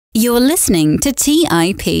You're listening to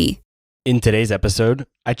TIP. In today's episode,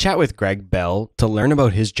 I chat with Gregg Bell to learn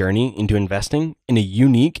about his journey into investing in a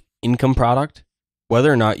unique income product,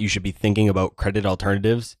 whether or not you should be thinking about credit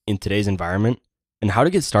alternatives in today's environment, and how to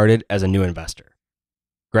get started as a new investor.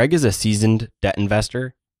 Gregg is a seasoned debt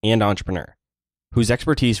investor and entrepreneur whose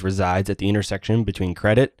expertise resides at the intersection between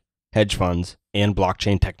credit, hedge funds, and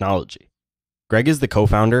blockchain technology. Gregg is the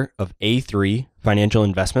co-founder of A3 Financial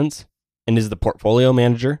Investments and is the portfolio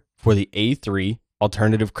manager for the A3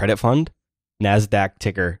 Alternative Credit Fund, NASDAQ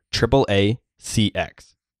ticker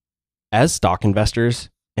AAACX. As stock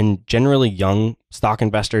investors, and generally young stock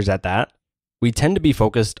investors at that, we tend to be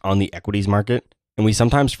focused on the equities market, and we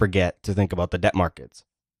sometimes forget to think about the debt markets.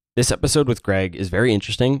 This episode with Gregg is very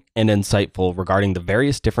interesting and insightful regarding the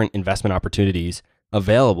various different investment opportunities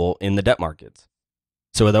available in the debt markets.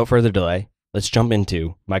 So without further delay, let's jump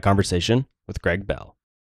into my conversation with Gregg Bell.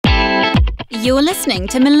 You're listening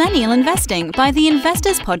to Millennial Investing by the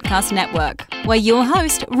Investors Podcast Network, where your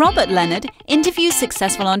host, Robert Leonard, interviews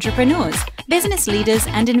successful entrepreneurs, business leaders,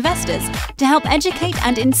 and investors to help educate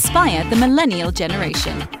and inspire the millennial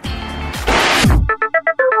generation.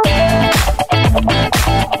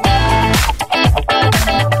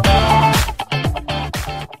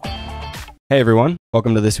 Hey everyone,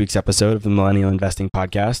 welcome to this week's episode of the Millennial Investing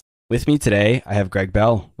Podcast. With me today, I have Gregg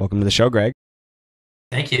Bell. Welcome to the show, Gregg.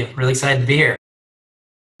 Thank you. Really excited to be here.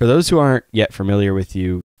 For those who aren't yet familiar with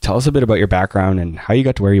you, tell us a bit about your background and how you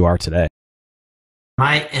got to where you are today.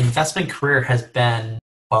 My investment career has been,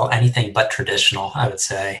 anything but traditional, I would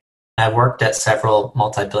say. I worked at several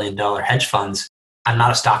multi-billion-dollar hedge funds. I'm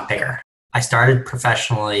not a stock picker. I started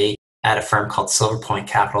professionally at a firm called Silver Point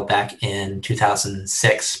Capital back in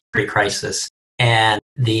 2006, pre-crisis. And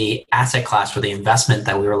the asset class or the investment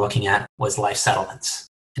that we were looking at was life settlements.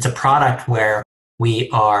 It's a product where we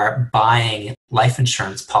are buying life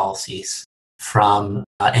insurance policies from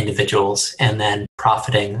individuals and then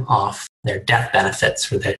profiting off their death benefits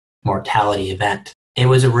for the mortality event. It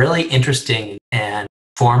was a really interesting and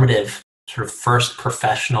formative sort of first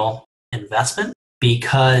professional investment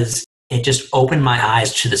because it just opened my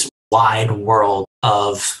eyes to this wide world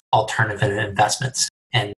of alternative investments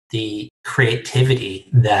and the creativity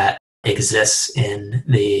that exists in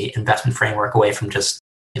the investment framework away from just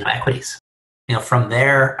equities. From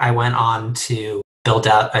there, I went on to build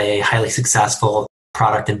out a highly successful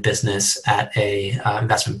product and business at a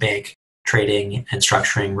investment bank, trading and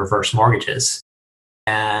structuring reverse mortgages.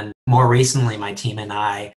 And more recently, my team and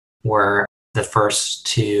I were the first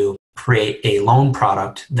to create a loan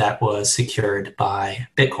product that was secured by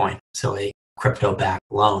Bitcoin, so a crypto-backed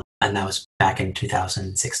loan, and that was back in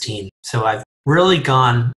 2016. So I've really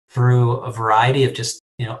gone through a variety of just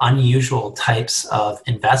unusual types of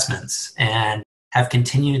investments and have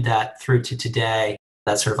continued that through to today,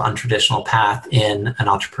 that sort of untraditional path in an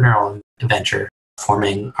entrepreneurial venture,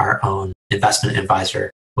 forming our own investment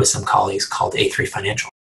advisor with some colleagues called A3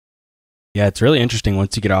 Financial. Yeah, it's really interesting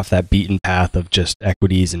once you get off that beaten path of just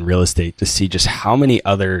equities and real estate to see just how many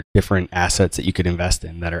other different assets that you could invest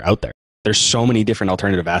in that are out there. There's so many different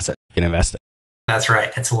alternative assets you can invest in. That's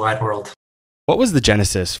right. It's a wide world. What was the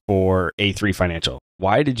genesis for A3 Financial?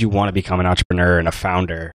 Why did you want to become an entrepreneur and a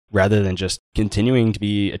founder rather than just continuing to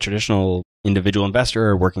be a traditional individual investor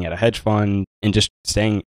or working at a hedge fund and just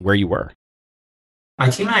staying where you were? My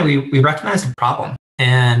team and I, we recognized a problem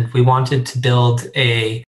and we wanted to build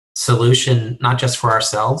a solution, not just for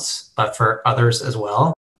ourselves, but for others as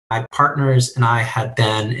well. My partners and I had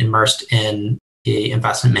been immersed in the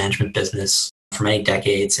investment management business for many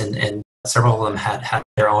decades and several of them had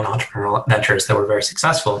their own entrepreneurial ventures that were very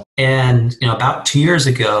successful. And about 2 years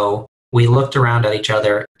ago, we looked around at each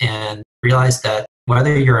other and realized that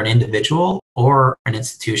whether you're an individual or an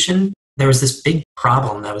institution, there was this big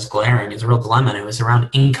problem that was glaring. It was a real dilemma, and it was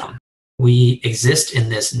around income. We exist in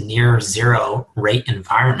this near zero rate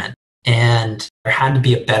environment, and there had to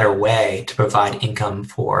be a better way to provide income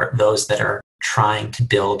for those that are trying to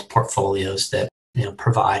build portfolios that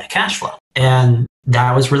provide a cash flow. And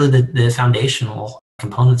that was really the foundational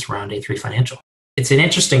components around A3 Financial. It's an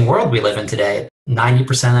interesting world we live in today.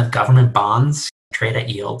 90% of government bonds trade at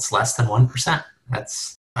yields less than 1%.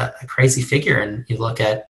 That's a crazy figure. And you look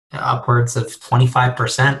at upwards of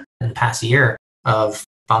 25% in the past year of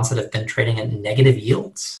bonds that have been trading at negative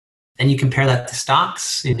yields. Then you compare that to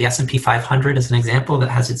stocks. The S&P 500 is an example that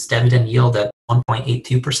has its dividend yield at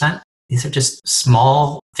 1.82%. These are just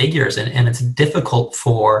small figures, and it's difficult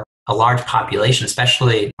for a large population,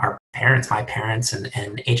 especially our parents, my parents,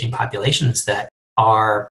 and aging populations that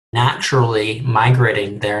are naturally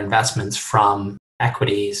migrating their investments from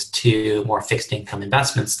equities to more fixed income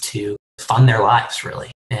investments to fund their lives,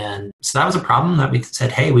 really. And so that was a problem that we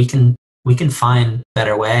said, hey, we can find a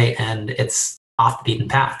better way, and it's off the beaten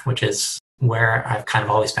path, which is where I've kind of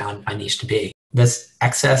always found my niche to be. This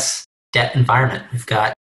excess debt environment. We've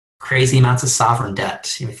got crazy amounts of sovereign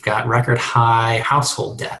debt. We've got record high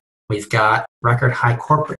household debt. We've got record high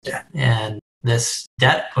corporate debt. And this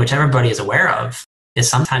debt, which everybody is aware of, is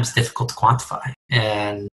sometimes difficult to quantify.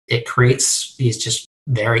 And it creates these just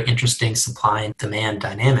very interesting supply and demand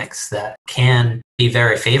dynamics that can be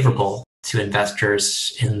very favorable to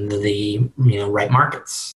investors in the right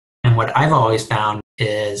markets. And what I've always found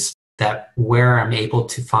is that where I'm able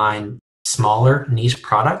to find smaller niche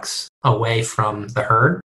products away from the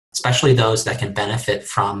herd, especially those that can benefit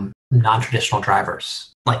from non-traditional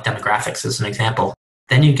drivers, like demographics as an example,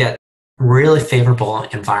 then you get really favorable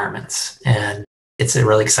environments. And it's a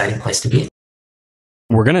really exciting place to be.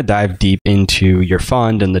 We're going to dive deep into your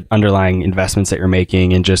fund and the underlying investments that you're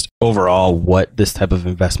making and just overall what this type of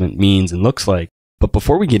investment means and looks like. But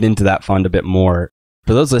before we get into that fund a bit more,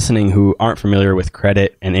 for those listening who aren't familiar with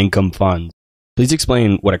credit and income funds, please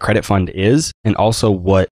explain what a credit fund is and also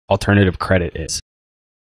what alternative credit is.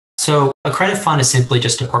 So a credit fund is simply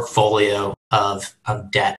just a portfolio of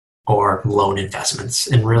debt or loan investments.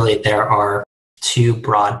 And really there are two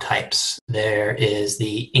broad types. There is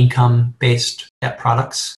the income-based debt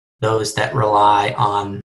products, those that rely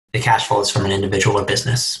on the cash flows from an individual or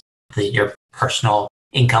business, your personal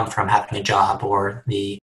income from having a job or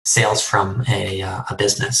the sales from a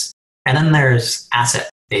business. And then there's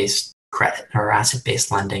asset-based credit or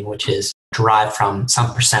asset-based lending, which is derived from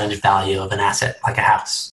some percentage value of an asset like a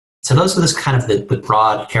house. So those are kind of the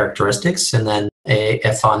broad characteristics. And then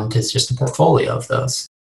a fund is just a portfolio of those.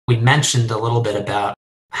 We mentioned a little bit about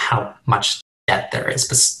how much debt there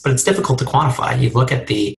is, but it's difficult to quantify. You look at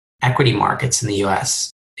the equity markets in the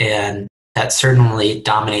US, and that certainly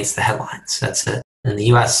dominates the headlines. In the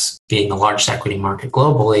US being the largest equity market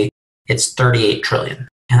globally, it's 38 trillion.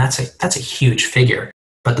 And that's a huge figure.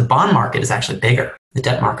 But the bond market is actually bigger. The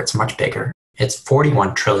debt market's much bigger. It's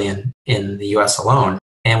 41 trillion in the US alone.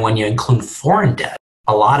 And when you include foreign debt,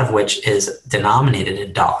 a lot of which is denominated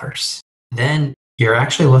in dollars, then you're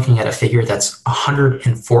actually looking at a figure that's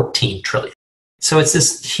 114 trillion. So it's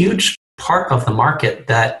this huge part of the market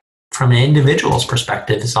that, from an individual's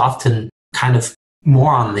perspective, is often kind of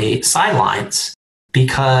more on the sidelines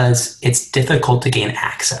because it's difficult to gain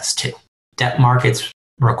access to. Debt markets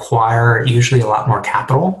require usually a lot more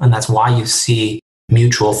capital, and that's why you see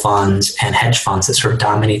mutual funds and hedge funds that sort of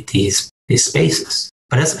dominate these spaces.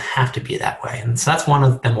 But it doesn't have to be that way. And so that's one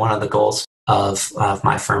of the goals of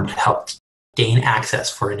my firm, to help gain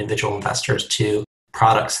access for individual investors to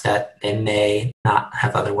products that they may not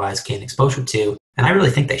have otherwise gained exposure to. And I really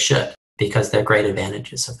think they should, because there are great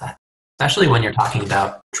advantages of that, especially when you're talking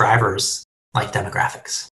about drivers like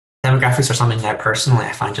demographics. Demographics are something that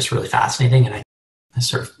I find just really fascinating. And I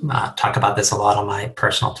sort of talk about this a lot on my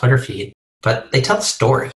personal Twitter feed, but they tell a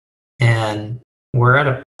story. And we're at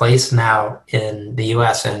a place now in the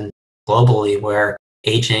US and globally where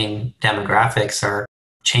aging demographics are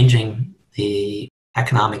changing the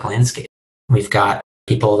economic landscape. We've got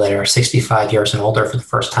people that are 65 years and older for the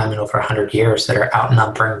first time in over 100 years that are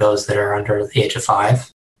outnumbering those that are under the age of 5.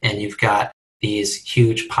 And you've got these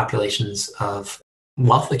huge populations of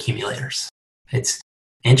wealth accumulators. It's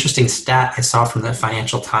an interesting stat I saw from the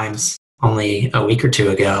Financial Times only a week or two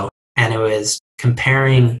ago, and it was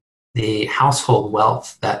comparing the household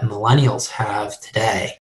wealth that millennials have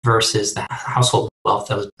today versus the household wealth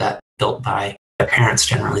that was built by their parents,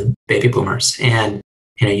 generally baby boomers. And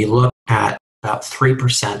you look at about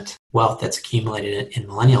 3% wealth that's accumulated in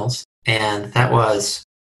millennials, and that was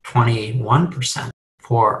 21%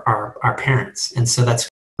 for our parents. And so that's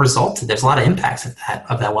resulted, there's a lot of impacts of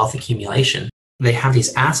that wealth accumulation. They have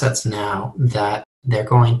these assets now that they're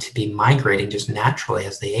going to be migrating just naturally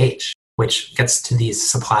as they age, which gets to these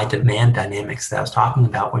supply-demand dynamics that I was talking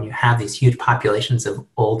about when you have these huge populations of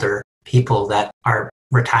older people that are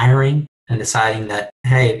retiring and deciding that,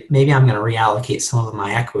 hey, maybe I'm going to reallocate some of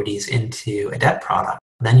my equities into a debt product.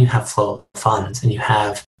 Then you have flow of funds and you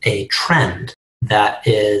have a trend that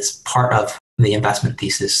is part of the investment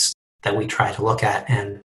thesis that we try to look at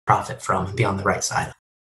and profit from and be on the right side.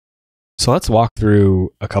 So let's walk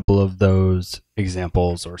through a couple of those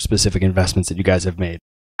examples or specific investments that you guys have made.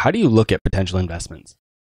 How do you look at potential investments?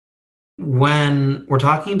 When we're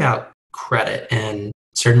talking about credit, and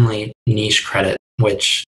certainly niche credit,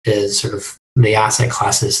 which is sort of the asset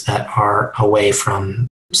classes that are away from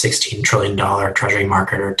 $16 trillion treasury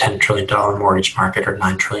market or $10 trillion mortgage market or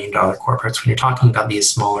 $9 trillion corporates, when you're talking about these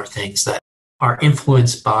smaller things that are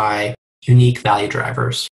influenced by unique value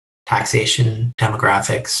drivers, taxation,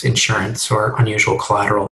 demographics, insurance, or unusual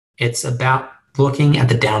collateral. It's about looking at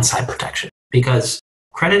the downside protection, because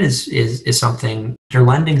credit is something you're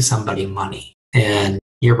lending somebody money, and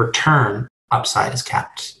your return upside is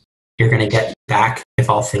capped. You're going to get back, if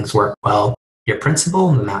all things work well, your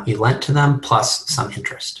principal, the amount you lent to them, plus some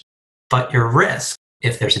interest. But your risk,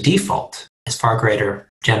 if there's a default, is far greater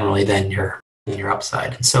generally than your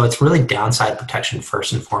upside. And so it's really downside protection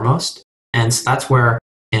first and foremost. And so that's where,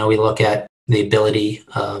 we look at the ability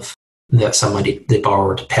of the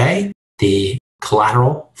borrower to pay, the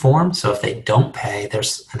collateral form. So if they don't pay,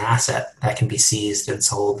 there's an asset that can be seized and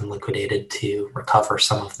sold and liquidated to recover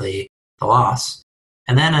some of the loss.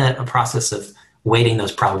 And then a process of weighting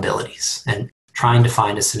those probabilities and trying to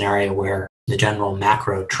find a scenario where the general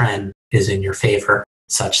macro trend is in your favor,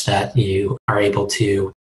 such that you are able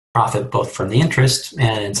to profit both from the interest,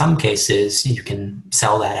 and in some cases, you can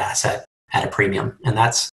sell that asset at a premium. And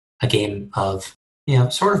that's a game of,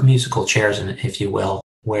 sort of musical chairs, if you will,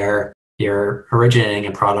 where you're originating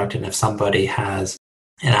a product, and if somebody has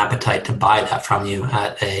an appetite to buy that from you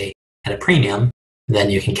at a premium, then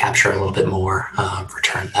you can capture a little bit more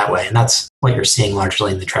return that way. And that's what you're seeing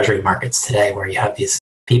largely in the treasury markets today, where you have these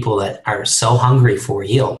people that are so hungry for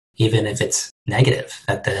yield, even if it's negative,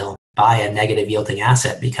 that they'll buy a negative yielding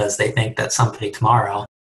asset because they think that somebody tomorrow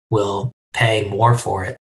will pay more for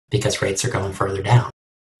it because rates are going further down.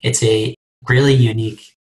 It's a really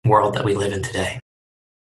unique world that we live in today.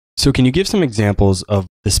 So can you give some examples of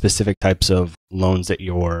the specific types of loans that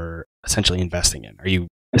you're essentially investing in? Are you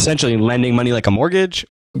essentially lending money like a mortgage?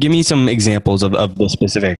 Give me some examples of the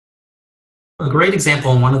specific. A great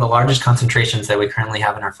example, and one of the largest concentrations that we currently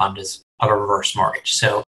have in our fund, is of a reverse mortgage.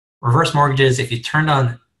 So reverse mortgages, if you turned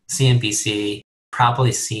on CNBC,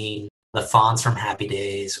 probably seen the fonts from Happy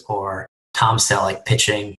Days or Tom Selleck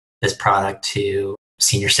pitching this product to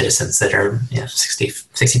senior citizens that are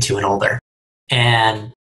 62 and older.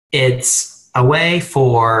 And it's a way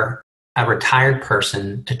for a retired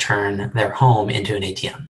person to turn their home into an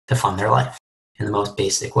ATM to fund their life in the most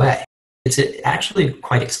basic way. It's actually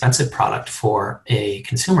quite expensive product for a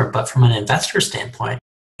consumer, but from an investor standpoint,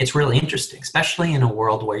 it's really interesting, especially in a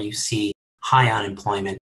world where you see high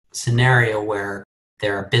unemployment, scenario where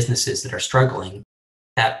there are businesses that are struggling.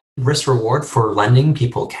 That risk reward for lending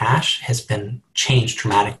people cash has been changed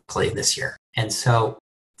dramatically this year. And so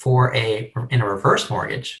in a reverse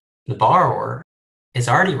mortgage, the borrower is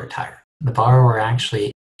already retired. The borrower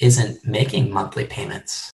actually isn't making monthly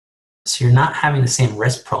payments. So you're not having the same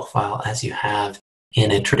risk profile as you have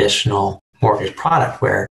in a traditional mortgage product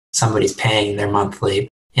where somebody's paying their monthly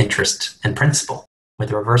interest and principal.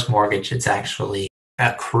 With a reverse mortgage, it's actually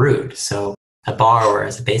accrued. So a borrower,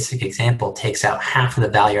 as a basic example, takes out half of the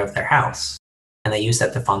value of their house, and they use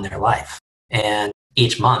that to fund their life. And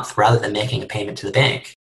each month, rather than making a payment to the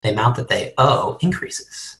bank, the amount that they owe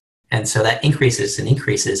increases. And so that increases and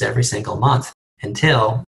increases every single month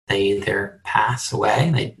until they either pass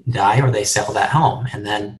away, they die, or they sell that home. And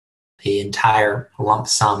then the entire lump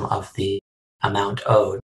sum of the amount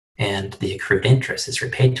owed and the accrued interest is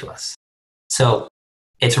repaid to us. So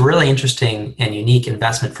it's a really interesting and unique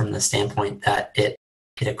investment from the standpoint that it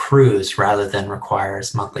accrues rather than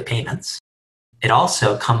requires monthly payments. It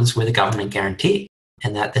also comes with a government guarantee,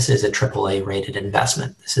 and that this is a AAA rated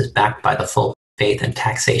investment. This is backed by the full faith and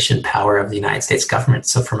taxation power of the United States government.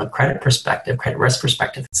 So from a credit perspective, credit risk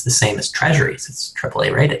perspective, it's the same as treasuries. It's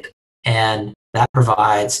AAA rated. And that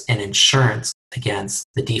provides an insurance against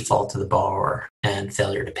the default of the borrower and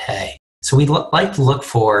failure to pay. So we like to look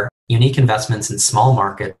for unique investments in small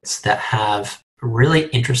markets that have really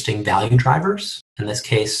interesting value drivers. In this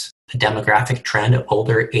case, a demographic trend of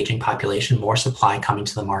older aging population, more supply coming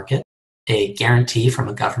to the market, a guarantee from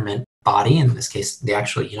a government body, in this case, the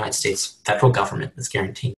actual United States federal government is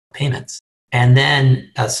guaranteeing payments. And then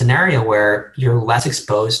a scenario where you're less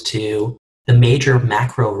exposed to the major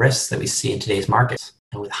macro risks that we see in today's markets.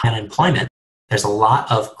 And with high unemployment, there's a lot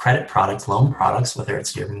of credit products, loan products, whether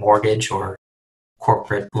it's your mortgage or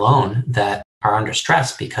corporate loan, that are under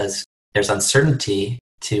stress because there's uncertainty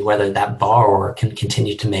to whether that borrower can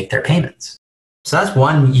continue to make their payments. So that's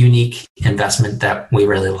one unique investment that we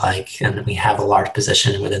really like, and we have a large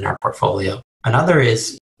position within our portfolio. Another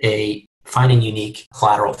is finding unique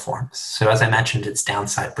collateral forms. So as I mentioned, it's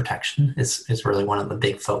downside protection is really one of the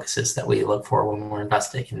big focuses that we look for when we're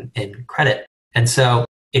investing in credit. And so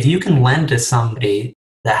if you can lend to somebody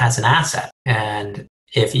that has an asset, and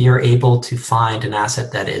if you're able to find an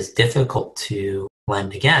asset that is difficult to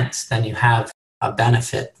lend against, then you have a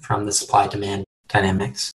benefit from the supply-demand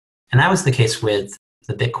dynamics. And that was the case with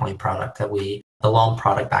the Bitcoin product that we the loan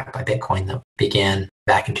product backed by Bitcoin that began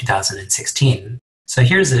back in 2016. So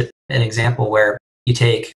here's an example where you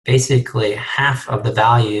take basically half of the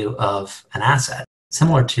value of an asset,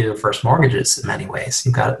 similar to first mortgages in many ways.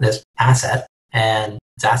 You've got this asset and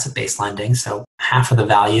it's asset-based lending. So half of the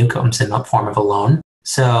value comes in the form of a loan.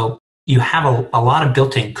 So you have a lot of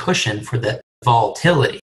built-in cushion for the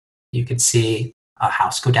volatility. You can see a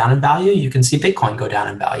house go down in value. You can see Bitcoin go down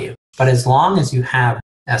in value. But as long as you have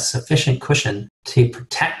a sufficient cushion to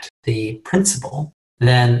protect the principal,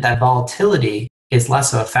 then that volatility is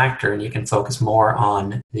less of a factor and you can focus more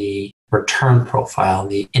on the return profile,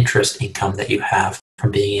 the interest income that you have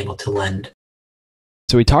from being able to lend.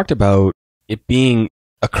 So we talked about it being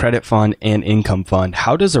a credit fund and income fund.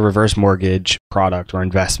 How does a reverse mortgage product or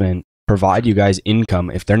investment provide you guys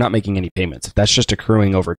income if they're not making any payments? If that's just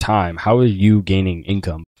accruing over time, how are you gaining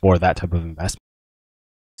income for that type of investment?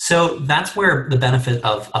 So that's where the benefit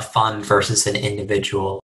of a fund versus an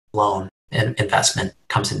individual loan and investment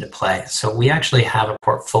comes into play. So we actually have a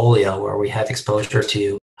portfolio where we have exposure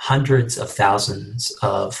to hundreds of thousands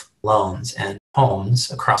of loans and homes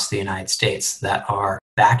across the United States that are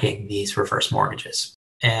backing these reverse mortgages.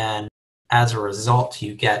 And as a result,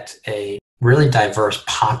 you get a really diverse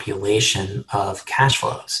population of cash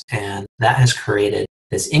flows. And that has created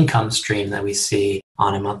this income stream that we see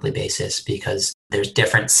on a monthly basis because there's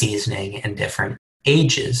different seasoning and different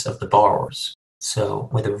ages of the borrowers. So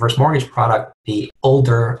with a reverse mortgage product, the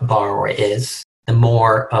older a borrower is, the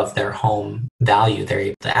more of their home value they're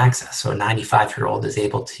able to access. So a 95-year-old is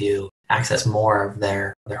able to access more of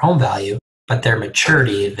their home value, but their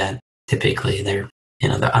maturity event, typically their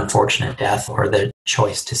the unfortunate death or the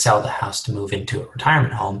choice to sell the house to move into a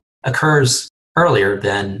retirement home occurs earlier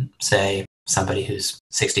than, say, somebody who's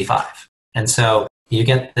 65. And so you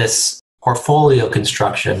get this portfolio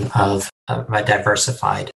construction of a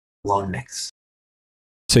diversified loan mix.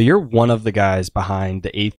 So you're one of the guys behind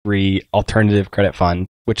the A3 Alternative Credit Fund,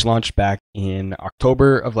 which launched back in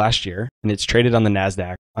October of last year, and it's traded on the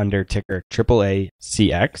NASDAQ under ticker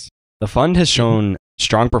AAACX. The fund has shown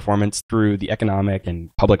strong performance through the economic and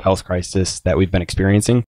public health crisis that we've been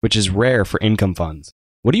experiencing, which is rare for income funds.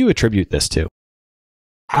 What do you attribute this to?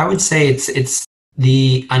 I would say it's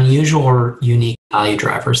the unusual or unique value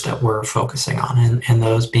drivers that we're focusing on, and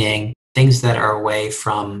those being things that are away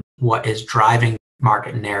from what is driving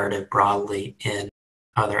market narrative broadly in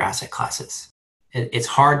other asset classes. It's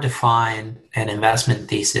hard to find an investment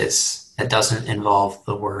thesis that doesn't involve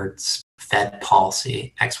the words Fed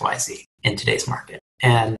policy XYZ in today's market.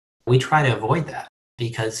 And we try to avoid that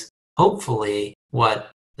because hopefully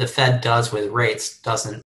what the Fed does with rates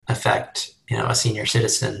doesn't affect a senior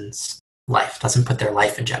citizen's life, doesn't put their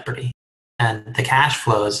life in jeopardy. And the cash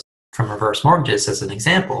flows from reverse mortgages, as an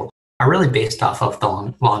example, are really based off of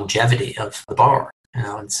the longevity of the borrower.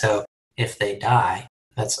 And so if they die,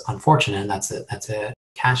 that's unfortunate, and that's a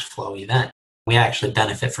cash flow event. We actually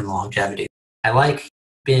benefit from the longevity. I like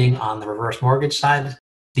being on the reverse mortgage side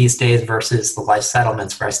these days versus the life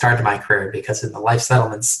settlements where I started my career, because in the life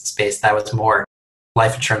settlements space, that was more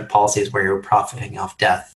life insurance policies where you're profiting off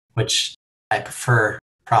death, which I prefer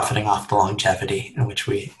profiting off the longevity, in which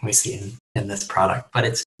we see in this product. But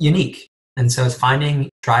it's unique. And so it's finding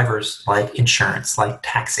drivers like insurance, like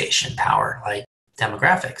taxation power, like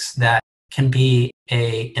demographics that can be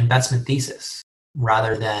a investment thesis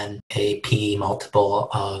rather than a PE multiple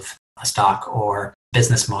of a stock or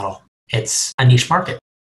business model. It's a niche market.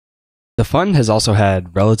 The fund has also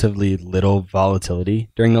had relatively little volatility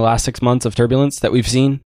during the last 6 months of turbulence that we've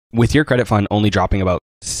seen, with your credit fund only dropping about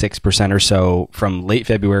 6% or so from late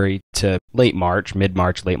February to late March,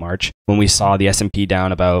 mid-March, late March, when we saw the S&P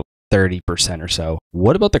down about 30% or so.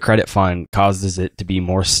 What about the credit fund causes it to be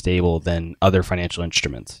more stable than other financial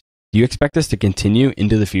instruments? Do you expect this to continue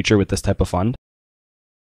into the future with this type of fund?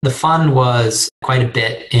 The fund was quite a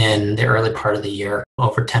bit in the early part of the year,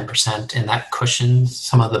 over 10%, and that cushioned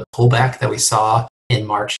some of the pullback that we saw in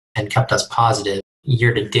March and kept us positive.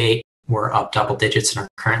 Year to date, we're up double digits and are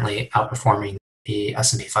currently outperforming the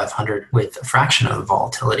S&P 500 with a fraction of the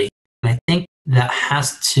volatility. And I think that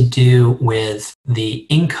has to do with the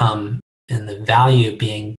income and the value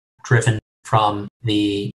being driven from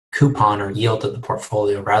the coupon or yield of the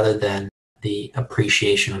portfolio rather than the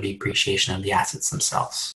appreciation or depreciation of the assets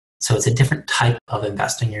themselves. So it's a different type of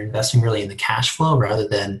investing. You're investing really in the cash flow rather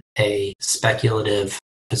than a speculative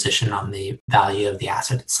position on the value of the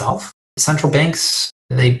asset itself. Central banks,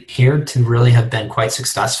 they appear to really have been quite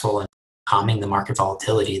successful in calming the market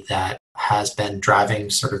volatility that has been driving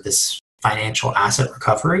sort of this financial asset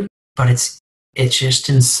recovery. But it's just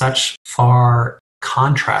in such far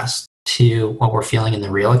contrast to what we're feeling in the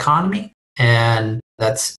real economy. And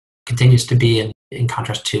that's continues to be in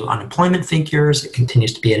contrast to unemployment figures. It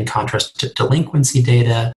continues to be in contrast to delinquency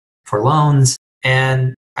data for loans.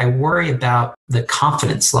 And I worry about the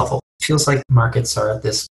confidence level. It feels like markets are at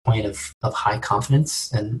this point of high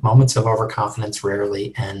confidence, and moments of overconfidence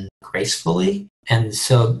rarely end gracefully. And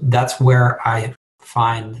so that's where I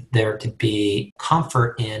find there to be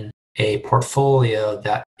comfort in a portfolio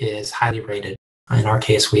that is highly rated. In our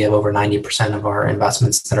case, we have over 90% of our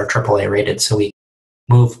investments that are AAA rated. So we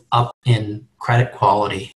move up in credit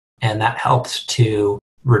quality, and that helps to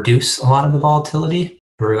reduce a lot of the volatility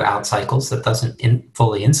throughout cycles. That doesn't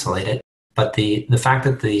fully insulate it. But the fact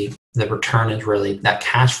that the return is really that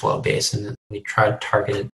cash flow base, and we try to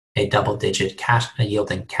target a double-digit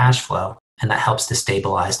yielding cash flow, and that helps to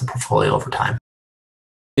stabilize the portfolio over time.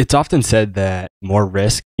 It's often said that more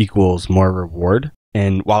risk equals more reward.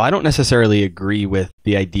 And while I don't necessarily agree with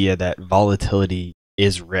the idea that volatility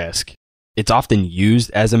is risk, it's often used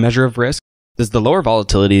as a measure of risk. Does the lower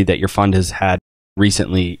volatility that your fund has had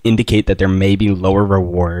recently indicate that there may be lower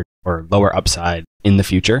reward or lower upside in the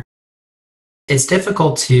future? It's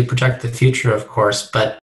difficult to project the future, of course,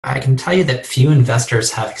 but I can tell you that few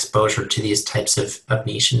investors have exposure to these types of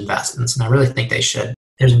niche investments, and I really think they should.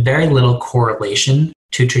 There's very little correlation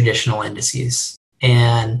to traditional indices,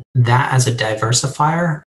 and that as a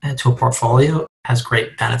diversifier to a portfolio has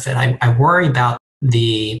great benefit. I worry about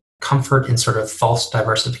the comfort in sort of false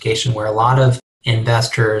diversification where a lot of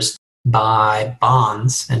investors buy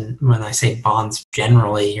bonds. And when I say bonds,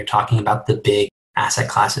 generally, you're talking about the big asset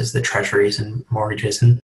classes, the treasuries and mortgages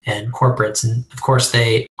and corporates. And of course,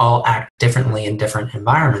 they all act differently in different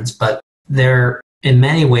environments, but they're in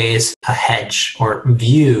many ways a hedge, or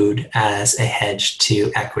viewed as a hedge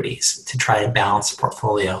to equities to try to balance the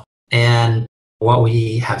portfolio. And what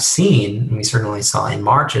we have seen, and we certainly saw in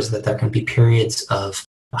March, is that there can be periods of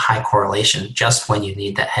high correlation just when you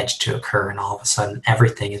need that hedge to occur, and all of a sudden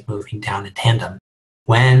everything is moving down in tandem.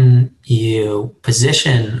 When you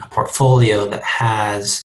position a portfolio that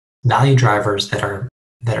has value drivers that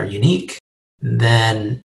are unique,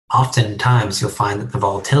 then oftentimes you'll find that the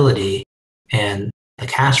volatility and the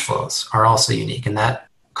cash flows are also unique, and that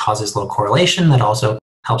causes low correlation. That also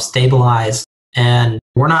helps stabilize. And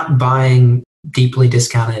we're not buying deeply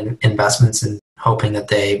discounted investments and hoping that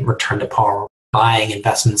they return to par. We're buying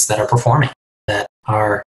investments that are performing, that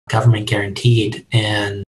are government guaranteed,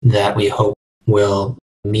 and that we hope will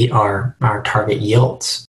meet our target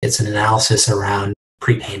yields. It's an analysis around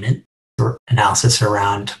prepayment, analysis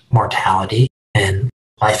around mortality and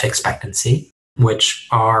life expectancy, which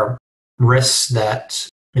are risks that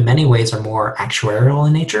in many ways are more actuarial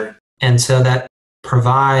in nature. And so that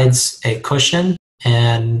provides a cushion,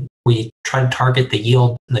 and we try to target the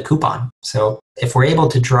yield and the coupon. So if we're able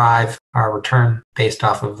to drive our return based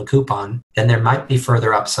off of a coupon, then there might be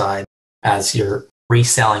further upside as you're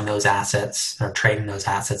reselling those assets or trading those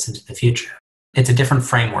assets into the future. It's a different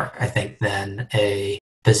framework, I think, than a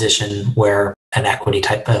position where an equity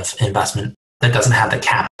type of investment that doesn't have the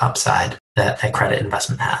cap upside that a credit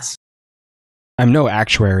investment has. I'm no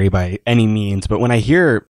actuary by any means, but when I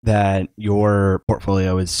hear that your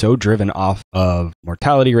portfolio is so driven off of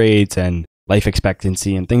mortality rates and life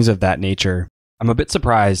expectancy and things of that nature, I'm a bit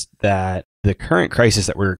surprised that the current crisis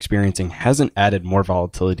that we're experiencing hasn't added more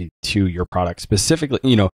volatility to your product. Specifically,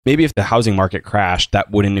 maybe if the housing market crashed, that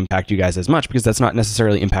wouldn't impact you guys as much because that's not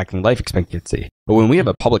necessarily impacting life expectancy. But when we have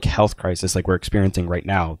a public health crisis like we're experiencing right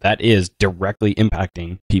now, that is directly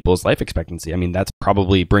impacting people's life expectancy. I mean, that's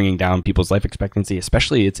probably bringing down people's life expectancy,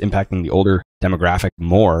 especially it's impacting the older demographic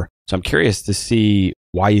more. So I'm curious to see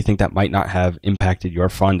why you think that might not have impacted your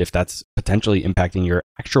fund if that's potentially impacting your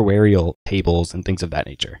actuarial tables and things of that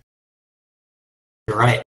nature. You're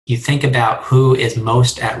right. You think about who is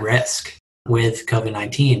most at risk with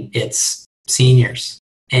COVID-19, it's seniors.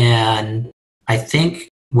 And I think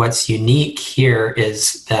what's unique here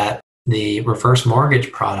is that the reverse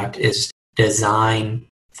mortgage product is designed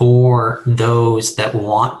for those that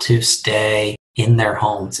want to stay in their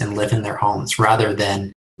homes and live in their homes rather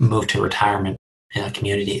than move to retirement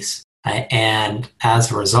communities. And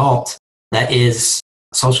as a result, that is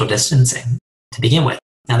social distancing to begin with.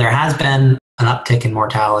 Now, there has been an uptick in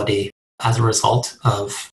mortality as a result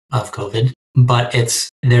of COVID, but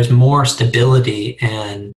there's more stability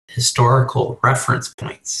and historical reference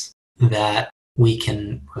points that we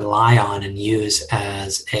can rely on and use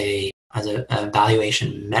as a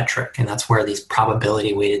valuation metric. And that's where these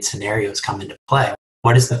probability weighted scenarios come into play.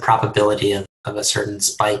 What is the probability of a certain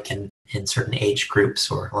spike in certain age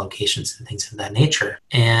groups or locations and things of that nature?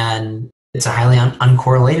 And it's a highly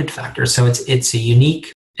uncorrelated factor. So it's a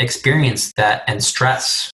unique experience that and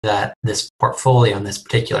stress that this portfolio and this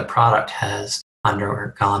particular product has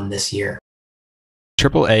undergone this year.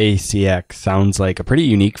 AAACX sounds like a pretty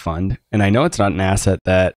unique fund. And I know it's not an asset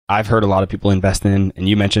that I've heard a lot of people invest in. And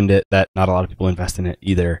you mentioned it that not a lot of people invest in it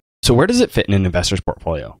either. So where does it fit in an investor's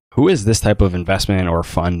portfolio? Who is this type of investment or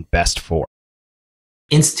fund best for?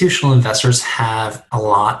 Institutional investors have a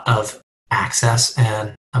lot of access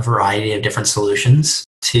and a variety of different solutions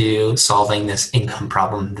to solving this income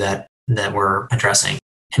problem that we're addressing.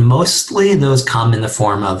 And mostly those come in the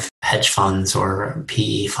form of hedge funds or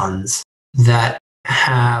PE funds that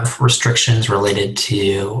have restrictions related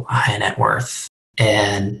to high net worth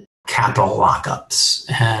and capital lockups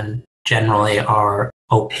and generally are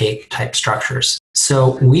opaque type structures.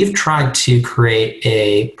 So we've tried to create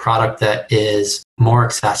a product that is more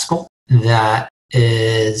accessible, that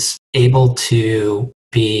is able to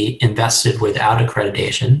be invested without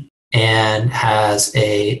accreditation and has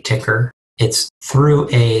a ticker. It's through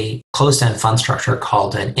a closed-end fund structure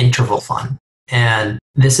called an interval fund. And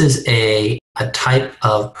this is a type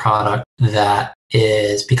of product that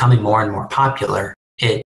is becoming more and more popular.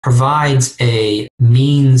 It provides a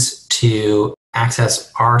means to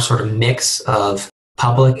access our sort of mix of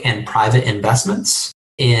public and private investments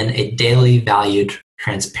in a daily valued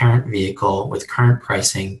transparent vehicle with current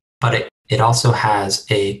pricing, but it also has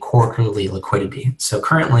a quarterly liquidity. So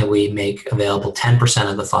currently we make available 10%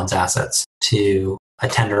 of the fund's assets to a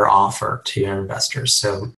tender offer to our investors.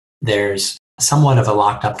 So there's somewhat of a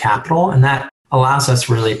locked up capital, and that allows us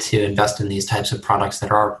really to invest in these types of products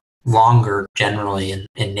that are longer generally in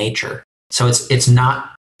nature. So it's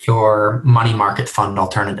not your money market fund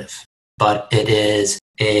alternative, but it is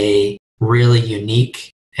a really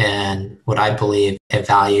unique and what I believe a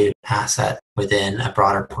valued asset within a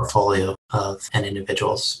broader portfolio of an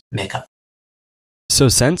individual's makeup. So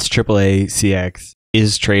since AAACX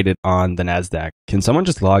is traded on the NASDAQ, can someone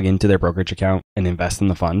just log into their brokerage account and invest in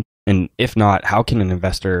the fund? And if not, how can an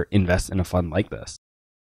investor invest in a fund like this?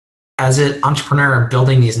 As an entrepreneur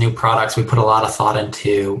building these new products, we put a lot of thought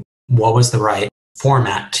into what was the right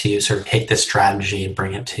format to sort of take this strategy and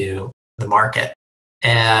bring it to the market.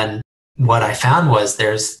 And what I found was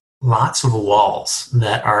there's lots of walls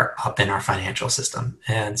that are up in our financial system.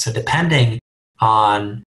 And so depending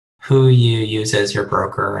on who you use as your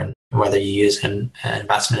broker and whether you use an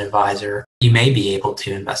investment advisor, you may be able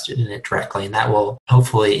to invest in it directly. And that will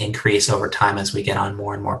hopefully increase over time as we get on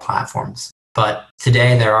more and more platforms. But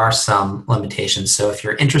today there are some limitations. So if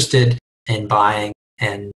you're interested in buying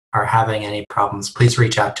and are having any problems, please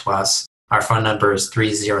reach out to us. Our phone number is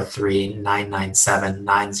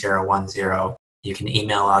 303-997-9010. You can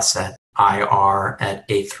email us at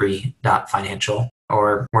ir@a3.financial,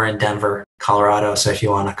 or we're in Denver, Colorado. So if you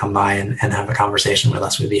want to come by and have a conversation with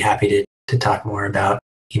us, we'd be happy to talk more about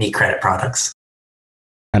unique credit products.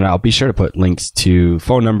 And I'll be sure to put links to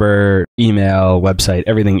phone number, email, website,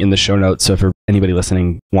 everything in the show notes. So if anybody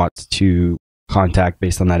listening wants to contact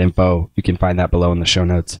based on that info, you can find that below in the show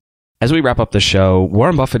notes. As we wrap up the show,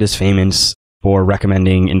 Warren Buffett is famous for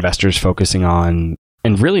recommending investors focusing on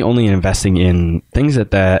and really only investing in things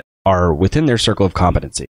that are within their circle of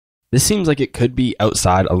competency. This seems like it could be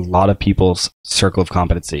outside a lot of people's circle of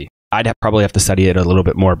competency. I'd probably have to study it a little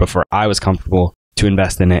bit more before I was comfortable to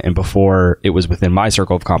invest in it and before it was within my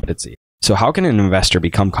circle of competency. So how can an investor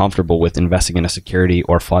become comfortable with investing in a security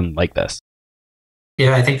or fund like this?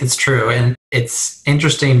 Yeah, I think that's true. And it's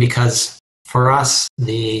interesting because for us,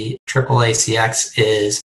 the AAACX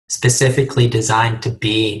is specifically designed to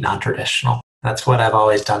be non-traditional. That's what I've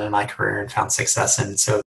always done in my career and found success in.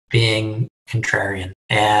 So being contrarian.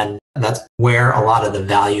 And that's where a lot of the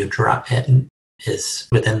value drop in is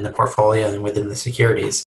within the portfolio and within the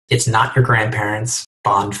securities. It's not your grandparents'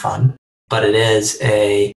 bond fund, but it is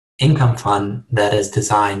a income fund that is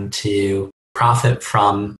designed to profit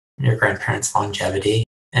from your grandparents' longevity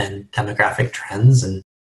and demographic trends and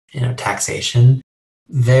taxation.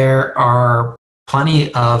 There are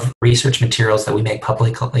plenty of research materials that we make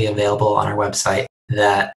publicly available on our website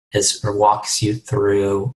that walks you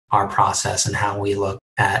through our process and how we look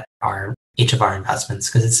at each of our investments,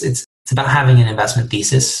 because it's about having an investment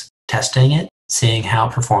thesis, testing it, seeing how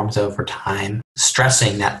it performs over time,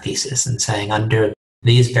 stressing that thesis and saying under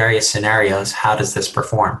these various scenarios, how does this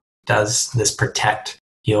perform? Does this protect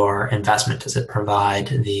your investment? Does it provide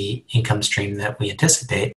the income stream that we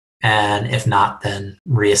anticipate? And if not, then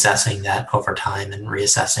reassessing that over time and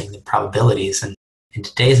reassessing the probabilities. And in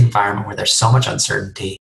today's environment where there's so much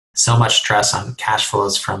uncertainty, so much stress on cash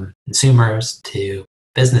flows from consumers to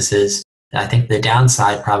businesses, I think the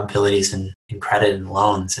downside probabilities in credit and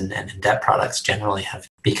loans and in debt products generally have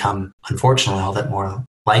become, unfortunately, all that more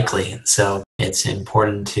likely. So it's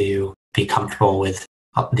important to be comfortable with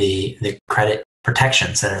the credit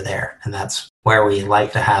protections that are there. And that's where we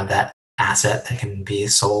like to have that asset that can be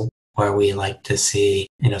sold, where we like to see,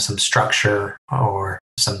 some structure or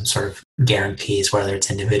some sort of guarantees, whether it's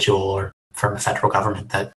individual or from the federal government,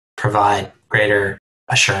 that provide greater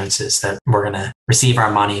assurances that we're going to receive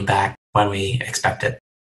our money back when we expect it.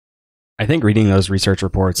 I think reading those research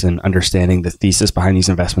reports and understanding the thesis behind these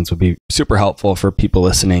investments would be super helpful for people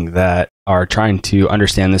listening that are trying to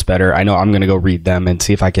understand this better. I know I'm going to go read them and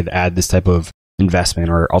see if I could add this type of investment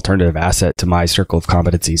or alternative asset to my circle of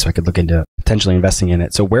competency so I could look into potentially investing in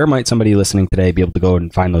it. So where might somebody listening today be able to go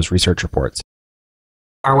and find those research reports?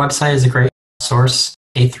 Our website is a great source,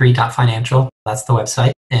 a3.financial. That's the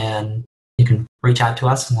website. And you can reach out to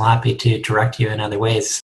us and we're happy to direct you in other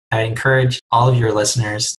ways. I encourage all of your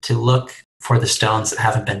listeners to look for the stones that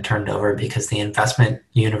haven't been turned over, because the investment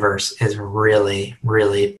universe is really,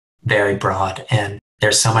 really very broad. And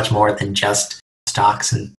there's so much more than just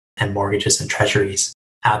stocks and mortgages and treasuries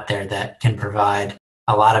out there that can provide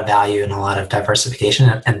a lot of value and a lot of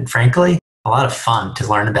diversification. And frankly, a lot of fun to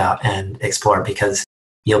learn about and explore, because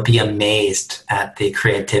you'll be amazed at the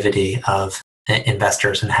creativity of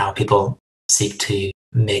investors and how people seek to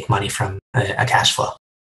make money from a cash flow.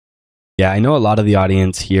 Yeah, I know a lot of the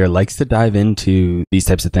audience here likes to dive into these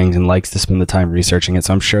types of things and likes to spend the time researching it.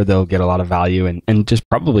 So I'm sure they'll get a lot of value and just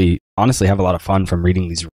probably honestly have a lot of fun from reading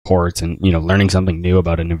these reports and, learning something new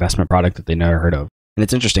about an investment product that they never heard of. And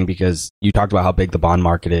it's interesting because you talked about how big the bond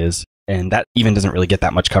market is, and that even doesn't really get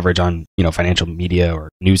that much coverage on, financial media or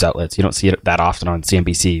news outlets. You don't see it that often on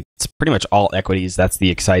CNBC. It's pretty much all equities. That's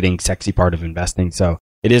the exciting, sexy part of investing. So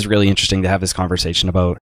it is really interesting to have this conversation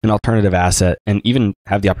about an alternative asset and even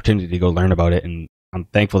have the opportunity to go learn about it. And I'm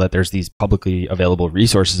thankful that there's these publicly available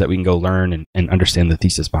resources that we can go learn and understand the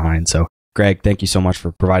thesis behind. So Gregg, thank you so much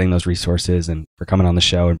for providing those resources and for coming on the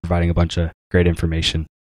show and providing a bunch of great information.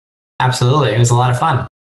 Absolutely. It was a lot of fun.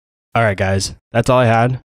 All right, guys, that's all I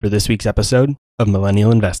had for this week's episode of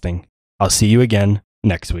Millennial Investing. I'll see you again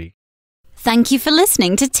next week. Thank you for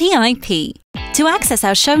listening to TIP. To access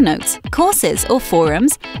our show notes, courses, or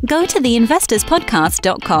forums, go to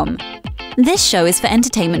theinvestorspodcast.com. This show is for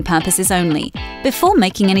entertainment purposes only. Before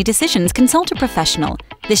making any decisions, consult a professional.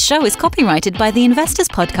 This show is copyrighted by the Investors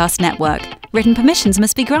Podcast Network. Written permissions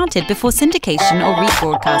must be granted before syndication or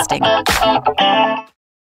rebroadcasting.